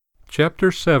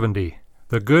Chapter 70.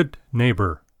 The Good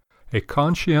Neighbor. A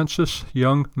conscientious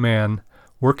young man,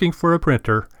 working for a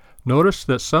printer, noticed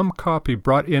that some copy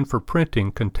brought in for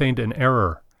printing contained an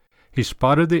error. He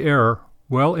spotted the error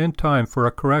well in time for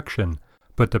a correction,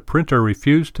 but the printer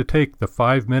refused to take the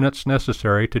 5 minutes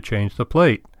necessary to change the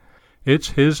plate.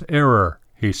 "It's his error,"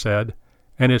 he said,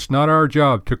 "and it's not our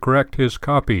job to correct his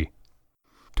copy."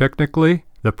 Technically,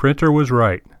 the printer was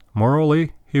right.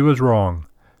 Morally, he was wrong.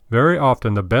 Very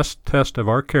often the best test of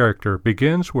our character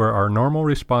begins where our normal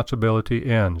responsibility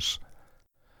ends.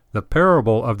 The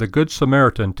parable of the Good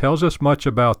Samaritan tells us much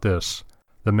about this.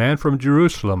 The man from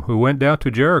Jerusalem who went down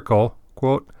to Jericho,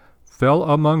 quote, "fell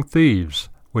among thieves,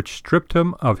 which stripped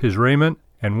him of his raiment,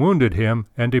 and wounded him,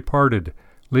 and departed,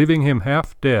 leaving him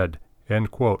half dead,"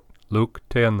 end quote. Luke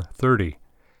 10:30.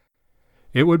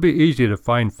 It would be easy to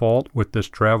find fault with this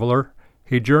traveler.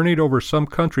 He journeyed over some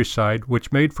countryside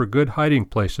which made for good hiding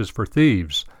places for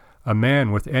thieves. A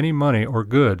man with any money or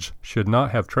goods should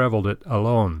not have traveled it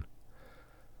alone.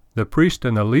 The priest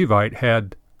and the Levite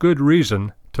had good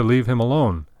reason to leave him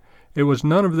alone. It was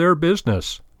none of their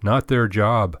business, not their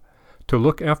job, to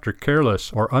look after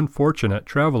careless or unfortunate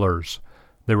travelers.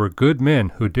 They were good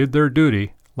men who did their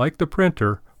duty, like the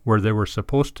printer, where they were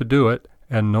supposed to do it,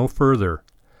 and no further.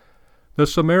 The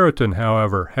Samaritan,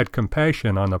 however, had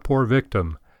compassion on the poor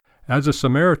victim. As a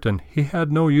Samaritan, he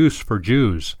had no use for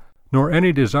Jews, nor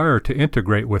any desire to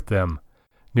integrate with them.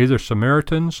 Neither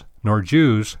Samaritans nor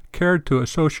Jews cared to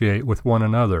associate with one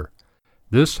another.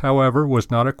 This, however,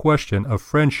 was not a question of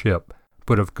friendship,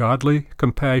 but of godly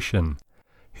compassion.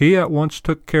 He at once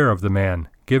took care of the man,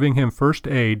 giving him first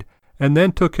aid, and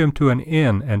then took him to an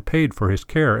inn and paid for his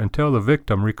care until the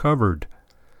victim recovered.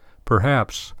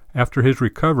 Perhaps, after his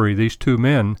recovery, these two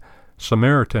men,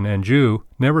 Samaritan and Jew,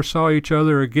 never saw each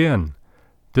other again.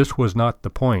 This was not the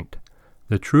point.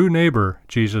 The true neighbor,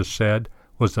 Jesus said,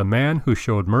 was the man who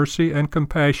showed mercy and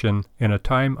compassion in a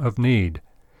time of need.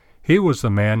 He was the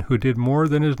man who did more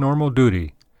than his normal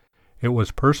duty. It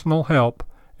was personal help,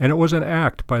 and it was an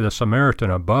act by the Samaritan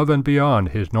above and beyond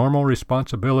his normal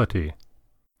responsibility.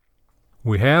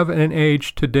 We have an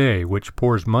age today which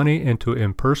pours money into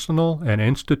impersonal and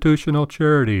institutional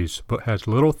charities, but has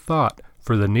little thought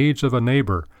for the needs of a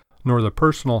neighbor, nor the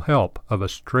personal help of a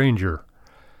stranger.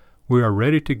 We are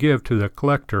ready to give to the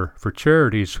collector for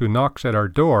charities who knocks at our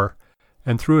door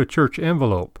and through a church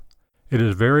envelope. It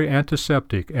is very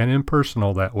antiseptic and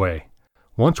impersonal that way.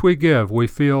 Once we give, we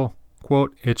feel,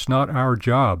 quote, "it's not our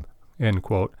job," end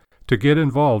quote, to get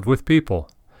involved with people.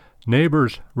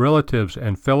 Neighbors, relatives,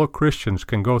 and fellow Christians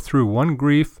can go through one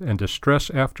grief and distress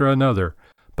after another,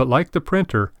 but like the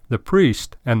printer, the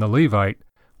priest, and the Levite,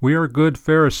 we are good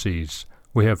Pharisees.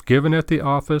 We have given at the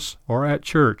office or at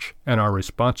church, and our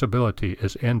responsibility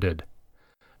is ended.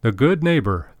 The good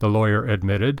neighbor, the lawyer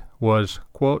admitted, was,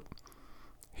 quote,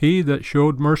 "he that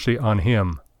showed mercy on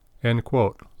him," end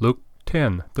quote. Luke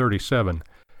 10:37.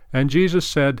 And Jesus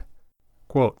said,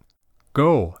 quote,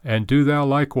 "Go and do thou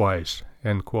likewise,"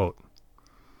 end quote.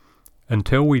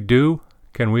 Until we do,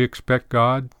 can we expect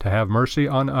God to have mercy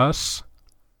on us?